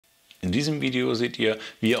In diesem Video seht ihr,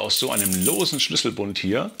 wie ihr aus so einem losen Schlüsselbund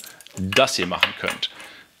hier das hier machen könnt.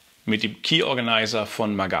 Mit dem Key Organizer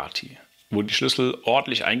von Magati, wo die Schlüssel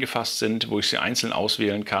ordentlich eingefasst sind, wo ich sie einzeln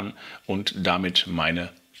auswählen kann und damit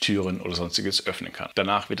meine Türen oder sonstiges öffnen kann.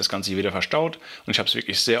 Danach wird das Ganze hier wieder verstaut und ich habe es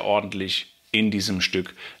wirklich sehr ordentlich in diesem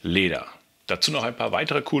Stück Leder. Dazu noch ein paar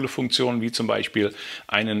weitere coole Funktionen, wie zum Beispiel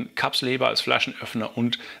einen Kapselheber als Flaschenöffner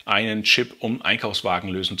und einen Chip, um Einkaufswagen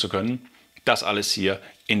lösen zu können. Das alles hier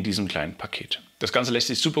in diesem kleinen Paket. Das Ganze lässt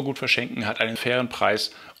sich super gut verschenken, hat einen fairen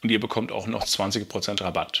Preis und ihr bekommt auch noch 20%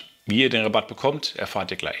 Rabatt. Wie ihr den Rabatt bekommt, erfahrt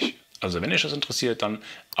ihr gleich. Also wenn euch das interessiert, dann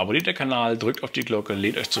abonniert den Kanal, drückt auf die Glocke,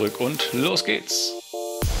 lehnt euch zurück und los geht's!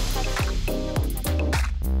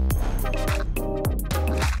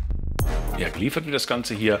 Ja, geliefert wird das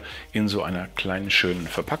Ganze hier in so einer kleinen schönen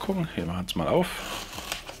Verpackung. Hier machen wir es mal auf.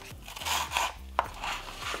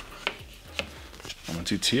 Und man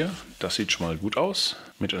sieht es hier, das sieht schon mal gut aus.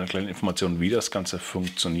 Mit einer kleinen Information, wie das Ganze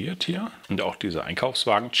funktioniert hier. Und auch dieser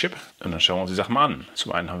Einkaufswagen-Chip. Und dann schauen wir uns die Sachen mal an.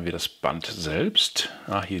 Zum einen haben wir das Band selbst.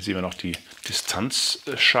 Hier sehen wir noch die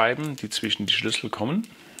Distanzscheiben, die zwischen die Schlüssel kommen.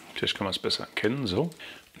 Vielleicht kann man es besser erkennen. So.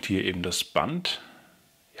 Und hier eben das Band.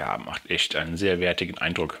 Ja, macht echt einen sehr wertigen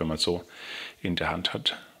Eindruck, wenn man es so in der Hand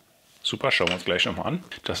hat. Super, schauen wir uns gleich nochmal an.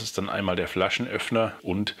 Das ist dann einmal der Flaschenöffner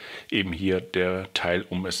und eben hier der Teil,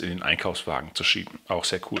 um es in den Einkaufswagen zu schieben. Auch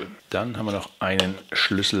sehr cool. Dann haben wir noch einen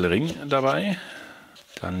Schlüsselring dabei.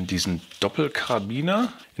 Dann diesen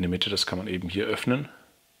Doppelkarabiner. In der Mitte, das kann man eben hier öffnen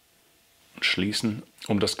und schließen,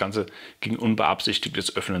 um das Ganze gegen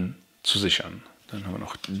unbeabsichtigtes Öffnen zu sichern. Dann haben wir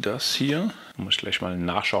noch das hier. Da muss ich gleich mal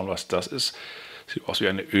nachschauen, was das ist. Sieht aus wie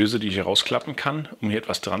eine Öse, die ich hier rausklappen kann, um hier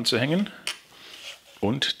etwas dran zu hängen.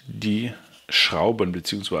 Und die Schrauben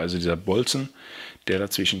bzw. dieser Bolzen, der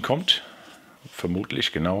dazwischen kommt,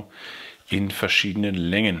 vermutlich genau in verschiedenen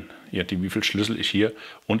Längen, je nachdem wie viele Schlüssel ich hier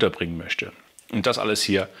unterbringen möchte. Und das alles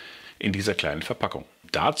hier in dieser kleinen Verpackung.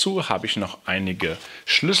 Dazu habe ich noch einige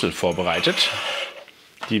Schlüssel vorbereitet,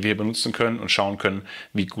 die wir hier benutzen können und schauen können,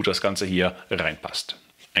 wie gut das Ganze hier reinpasst.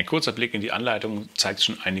 Ein kurzer Blick in die Anleitung zeigt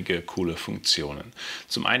schon einige coole Funktionen.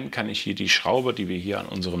 Zum einen kann ich hier die Schraube, die wir hier an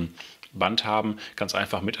unserem Band haben, ganz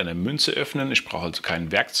einfach mit einer Münze öffnen. Ich brauche also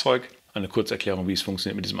kein Werkzeug. Eine Kurzerklärung, wie es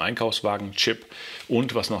funktioniert mit diesem Einkaufswagen-Chip.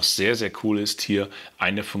 Und was noch sehr, sehr cool ist, hier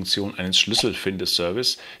eine Funktion eines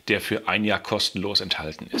Schlüsselfindeservice, der für ein Jahr kostenlos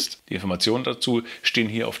enthalten ist. Die Informationen dazu stehen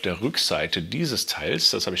hier auf der Rückseite dieses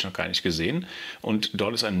Teils. Das habe ich noch gar nicht gesehen. Und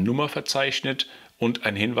dort ist eine Nummer verzeichnet. Und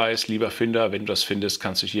ein Hinweis, lieber Finder, wenn du das findest,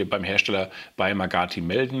 kannst du hier beim Hersteller bei Magati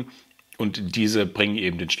melden und diese bringen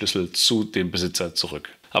eben den Schlüssel zu dem Besitzer zurück.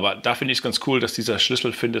 Aber da finde ich es ganz cool, dass dieser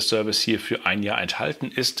Schlüsselfindeservice hier für ein Jahr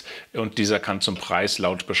enthalten ist und dieser kann zum Preis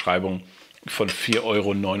laut Beschreibung von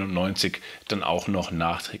 4,99 € dann auch noch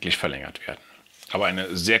nachträglich verlängert werden. Aber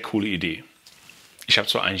eine sehr coole Idee. Ich habe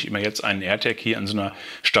zwar eigentlich immer jetzt einen AirTag hier an so einer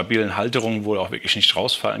stabilen Halterung, wo er auch wirklich nicht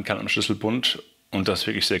rausfallen kann am Schlüsselbund. Und das ist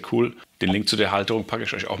wirklich sehr cool. Den Link zu der Halterung packe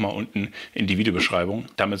ich euch auch mal unten in die Videobeschreibung.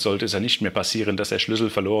 Damit sollte es ja nicht mehr passieren, dass der Schlüssel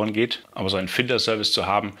verloren geht. Aber so einen Finderservice zu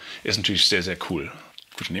haben, ist natürlich sehr, sehr cool.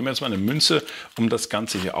 Gut, dann nehmen wir jetzt mal eine Münze, um das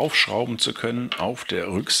Ganze hier aufschrauben zu können. Auf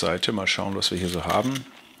der Rückseite mal schauen, was wir hier so haben.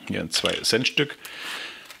 Hier ein 2-Cent-Stück.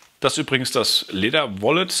 Das ist übrigens das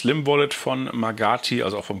Leder-Wallet, Slim-Wallet von Magati,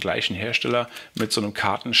 also auch vom gleichen Hersteller mit so einem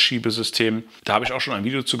Kartenschiebesystem. Da habe ich auch schon ein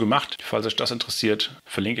Video zu gemacht. Falls euch das interessiert,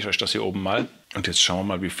 verlinke ich euch das hier oben mal. Und jetzt schauen wir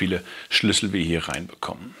mal, wie viele Schlüssel wir hier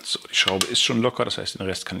reinbekommen. So, die Schraube ist schon locker, das heißt, den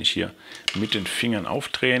Rest kann ich hier mit den Fingern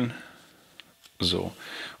aufdrehen. So,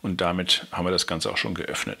 und damit haben wir das Ganze auch schon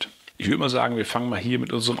geöffnet. Ich würde mal sagen, wir fangen mal hier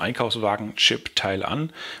mit unserem Einkaufswagen-Chip-Teil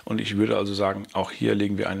an. Und ich würde also sagen, auch hier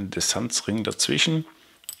legen wir einen Distanzring dazwischen.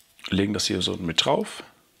 Legen das hier so mit drauf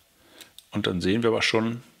und dann sehen wir aber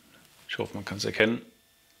schon, ich hoffe man kann es erkennen,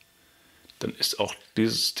 dann ist auch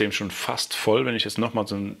dieses System schon fast voll. Wenn ich jetzt nochmal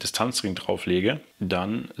so einen Distanzring drauf lege,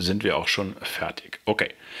 dann sind wir auch schon fertig.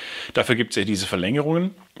 Okay, dafür gibt es ja diese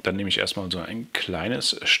Verlängerungen. Dann nehme ich erstmal so ein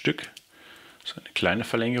kleines Stück, so eine kleine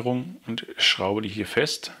Verlängerung und schraube die hier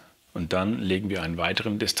fest und dann legen wir einen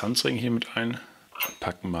weiteren Distanzring hier mit ein.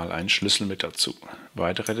 Packen mal einen Schlüssel mit dazu.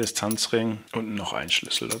 Weiterer Distanzring und noch ein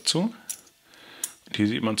Schlüssel dazu. Und hier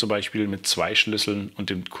sieht man zum Beispiel mit 2 Schlüsseln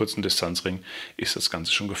und dem kurzen Distanzring ist das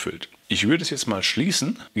Ganze schon gefüllt. Ich würde es jetzt mal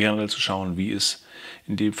schließen, generell zu schauen, wie es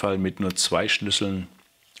in dem Fall mit nur 2 Schlüsseln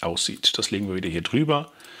aussieht. Das legen wir wieder hier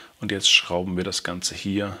drüber und jetzt schrauben wir das Ganze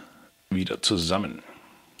hier wieder zusammen.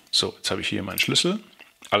 So, jetzt habe ich hier meinen Schlüssel,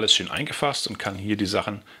 alles schön eingefasst und kann hier die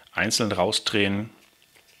Sachen einzeln rausdrehen,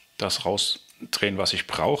 das rausdrehen, was ich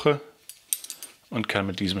brauche und kann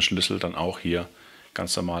mit diesem Schlüssel dann auch hier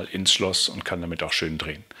ganz normal ins Schloss und kann damit auch schön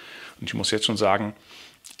drehen. Und ich muss jetzt schon sagen,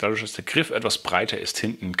 Dadurch, dass der Griff etwas breiter ist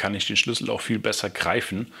hinten, kann ich den Schlüssel auch viel besser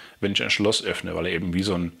greifen, wenn ich ein Schloss öffne, weil er eben wie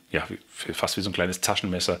so ein, ja, fast wie so ein kleines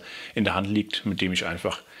Taschenmesser in der Hand liegt, mit dem ich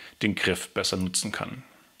einfach den Griff besser nutzen kann.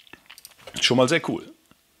 Schon mal sehr cool.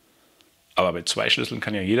 Aber mit 2 Schlüsseln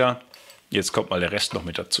kann ja jeder. Jetzt kommt mal der Rest noch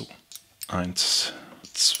mit dazu. 1,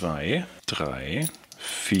 2, 3,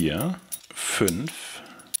 4, 5,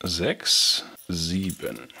 6,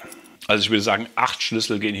 7. Also ich würde sagen, 8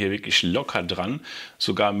 Schlüssel gehen hier wirklich locker dran,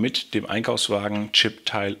 sogar mit dem Einkaufswagen,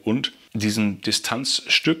 Chipteil und diesem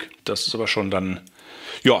Distanzstück. Das ist aber schon dann,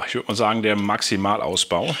 ja, ich würde mal sagen, der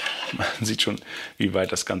Maximalausbau. Man sieht schon, wie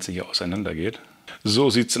weit das Ganze hier auseinander geht. So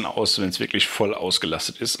sieht es dann aus, wenn es wirklich voll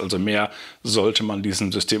ausgelastet ist. Also mehr sollte man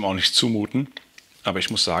diesem System auch nicht zumuten. Aber ich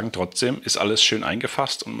muss sagen, trotzdem ist alles schön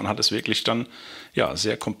eingefasst und man hat es wirklich dann, ja,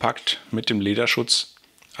 sehr kompakt mit dem Lederschutz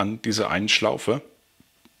an dieser einen Schlaufe.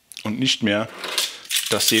 Und nicht mehr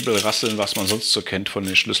das Säbelrasseln, was man sonst so kennt von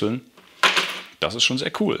den Schlüsseln. Das ist schon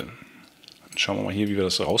sehr cool. Dann schauen wir mal hier, wie wir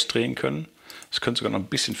das rausdrehen können. Das könnte sogar noch ein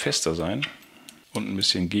bisschen fester sein. Und ein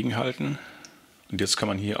bisschen gegenhalten. Und jetzt kann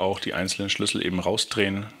man hier auch die einzelnen Schlüssel eben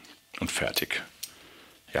rausdrehen. Und fertig.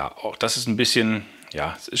 Ja, auch das ist ein bisschen,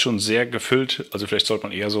 ja, es ist schon sehr gefüllt. Also vielleicht sollte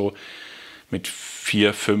man eher so mit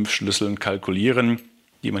 4, 5 Schlüsseln kalkulieren,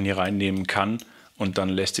 die man hier reinnehmen kann. Und dann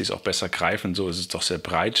lässt sich es auch besser greifen. So ist es doch sehr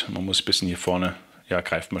breit. Man muss ein bisschen hier vorne, ja,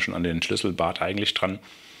 greift man schon an den Schlüsselbart eigentlich dran.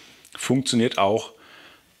 Funktioniert auch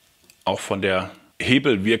von der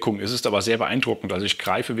Hebelwirkung ist es aber sehr beeindruckend. Also ich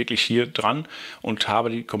greife wirklich hier dran und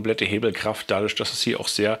habe die komplette Hebelkraft dadurch, dass es hier auch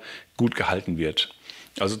sehr gut gehalten wird.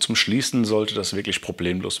 Also zum Schließen sollte das wirklich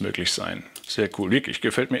problemlos möglich sein. Sehr cool, wirklich.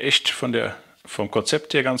 Gefällt mir echt vom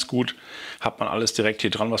Konzept her ganz gut. Hat man alles direkt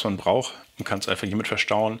hier dran, was man braucht. Man kann es einfach hiermit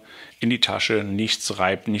verstauen. In die Tasche, nichts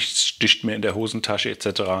reibt, nichts sticht mehr in der Hosentasche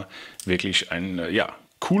etc. Wirklich ein, ja,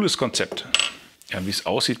 cooles Konzept. Ja, wie es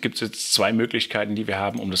aussieht, gibt es jetzt 2 Möglichkeiten, die wir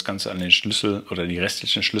haben, um das Ganze an den Schlüssel oder die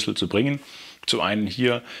restlichen Schlüssel zu bringen. Zum einen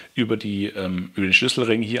hier über den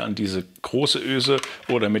Schlüsselring hier an diese große Öse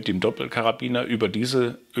oder mit dem Doppelkarabiner über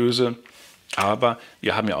diese Öse. Aber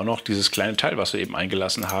wir haben ja auch noch dieses kleine Teil, was wir eben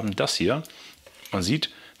eingelassen haben, das hier. Man sieht,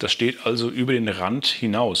 das steht also über den Rand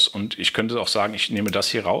hinaus. Und ich könnte auch sagen, ich nehme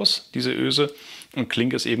das hier raus, diese Öse, und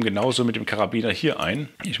klinke es eben genauso mit dem Karabiner hier ein.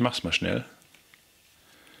 Ich mache es mal schnell.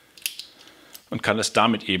 Und kann es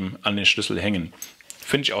damit eben an den Schlüssel hängen.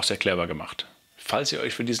 Finde ich auch sehr clever gemacht. Falls ihr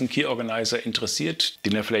euch für diesen Key Organizer interessiert,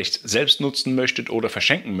 den ihr vielleicht selbst nutzen möchtet oder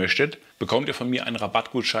verschenken möchtet, bekommt ihr von mir einen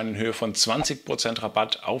Rabattgutschein in Höhe von 20%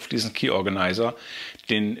 Rabatt auf diesen Key Organizer.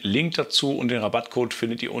 Den Link dazu und den Rabattcode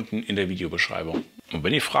findet ihr unten in der Videobeschreibung. Und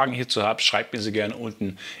wenn ihr Fragen hierzu habt, schreibt mir sie gerne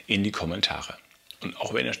unten in die Kommentare. Und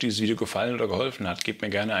auch wenn euch dieses Video gefallen oder geholfen hat, gebt mir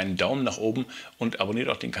gerne einen Daumen nach oben und abonniert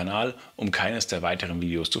auch den Kanal, um keines der weiteren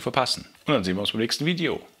Videos zu verpassen. Und dann sehen wir uns beim nächsten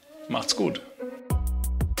Video. Macht's gut!